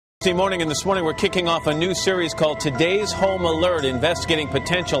Morning, and this morning we're kicking off a new series called Today's Home Alert, investigating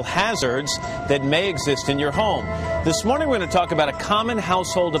potential hazards that may exist in your home. This morning we're going to talk about a common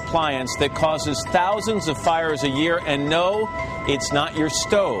household appliance that causes thousands of fires a year, and no, it's not your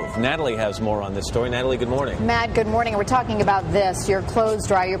stove. Natalie has more on this story. Natalie, good morning. Matt, good morning. We're talking about this, your clothes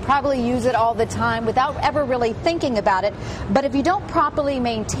dryer. You probably use it all the time without ever really thinking about it, but if you don't properly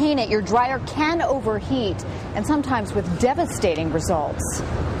maintain it, your dryer can overheat, and sometimes with devastating results.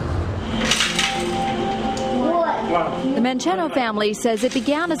 The Mancheno family says it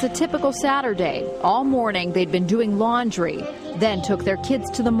began as a typical Saturday. All morning they'd been doing laundry, then took their kids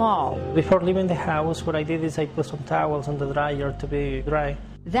to the mall. Before leaving the house, what I did is I put some towels on the dryer to be dry.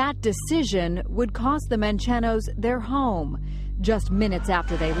 That decision would cost the Manchenos their home. Just minutes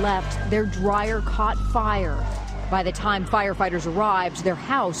after they left, their dryer caught fire. By the time firefighters arrived, their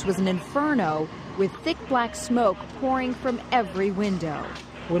house was an inferno with thick black smoke pouring from every window.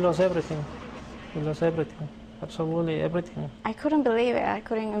 We lost everything. We lost everything. Absolutely everything. I couldn't believe it. I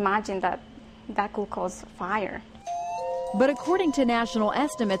couldn't imagine that could cause fire. But according to national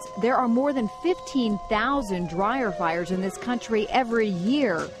estimates, there are more than 15,000 dryer fires in this country every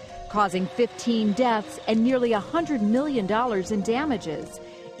year, causing 15 deaths and nearly $100 million in damages.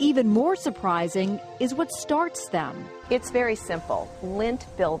 Even more surprising is what starts them. It's very simple. Lint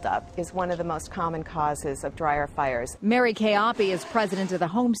buildup is one of the most common causes of dryer fires. Mary Kay Oppie is president of the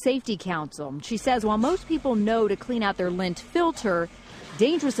Home Safety Council. She says while most people know to clean out their lint filter,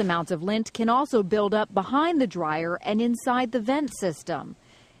 dangerous amounts of lint can also build up behind the dryer and inside the vent system.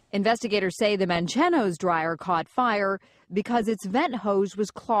 Investigators say the Mancheno's dryer caught fire because its vent hose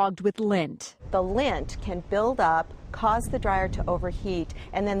was clogged with lint. The lint can build up, cause the dryer to overheat,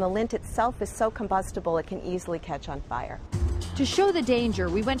 and then the lint itself is so combustible it can easily catch on fire. To show the danger,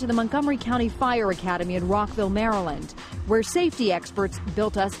 we went to the Montgomery County Fire Academy in Rockville, Maryland, where safety experts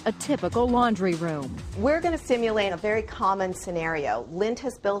built us a typical laundry room. We're going to simulate a very common scenario. Lint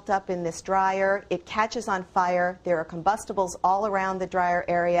has built up in this dryer, it catches on fire, there are combustibles all around the dryer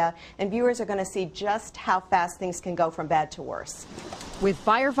area, and viewers are going to see just how fast things can go from bad to worse. With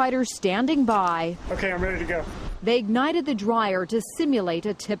firefighters standing by, okay, I'm ready to go. They ignited the dryer to simulate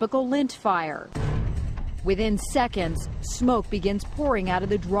a typical lint fire. Within seconds, smoke begins pouring out of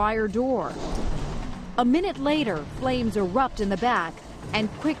the dryer door. A minute later, flames erupt in the back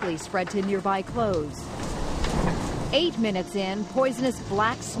and quickly spread to nearby clothes. 8 minutes in, poisonous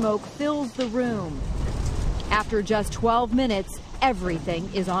black smoke fills the room. After just 12 minutes, everything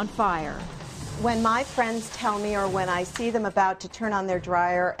is on fire. When my friends tell me or when I see them about to turn on their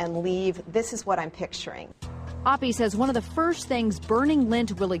dryer and leave, this is what I'm picturing. Oppie says one of the first things burning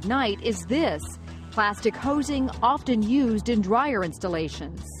lint will ignite is this, plastic hosing often used in dryer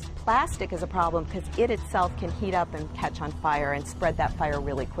installations. Plastic is a problem because it itself can heat up and catch on fire and spread that fire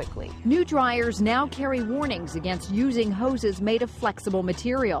really quickly. New dryers now carry warnings against using hoses made of flexible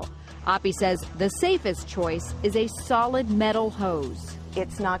material. Oppie says the safest choice is a solid metal hose.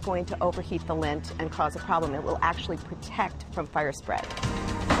 It's not going to overheat the lint and cause a problem. It will actually protect from fire spread.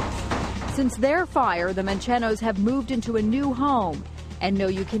 Since their fire, the Manchenos have moved into a new home and know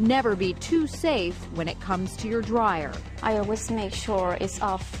you can never be too safe when it comes to your dryer. I always make sure it's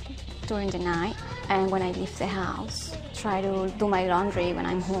off during the night, and when I leave the house, try to do my laundry when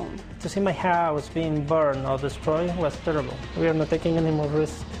I'm home. To see my house being burned or destroyed was terrible. We are not taking any more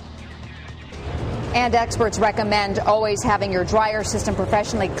risks. And experts recommend always having your dryer system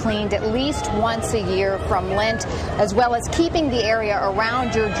professionally cleaned at least once a year from lint, as well as keeping the area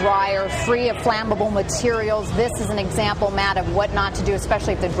around your dryer free of flammable materials. This is an example, Matt, of what not to do,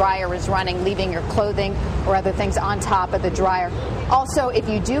 especially if the dryer is running, leaving your clothing or other things on top of the dryer. Also, if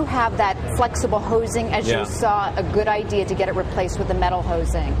you do have that flexible hosing, as you saw, a good idea to get it replaced with the metal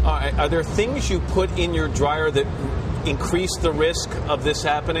hosing. Are there things you put in your dryer that increase the risk of this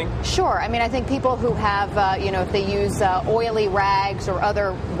happening? Sure. I mean, I think people who have, if they use oily rags or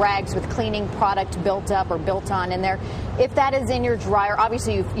other rags with cleaning product built up or built on in there, if that is in your dryer,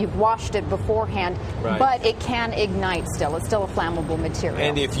 obviously you've washed it beforehand, right, but it can ignite still. It's still a flammable material.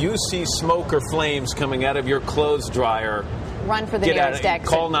 And if you see smoke or flames coming out of your clothes dryer, run for the nearest exit.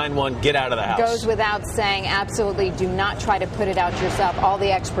 Call 911, get out of the house. Goes without saying, absolutely do not try to put it out yourself. All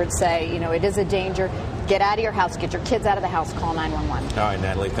the experts say, it is a danger. Get out of your house, get your kids out of the house, call 911. All right,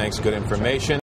 Natalie, thanks. Good information.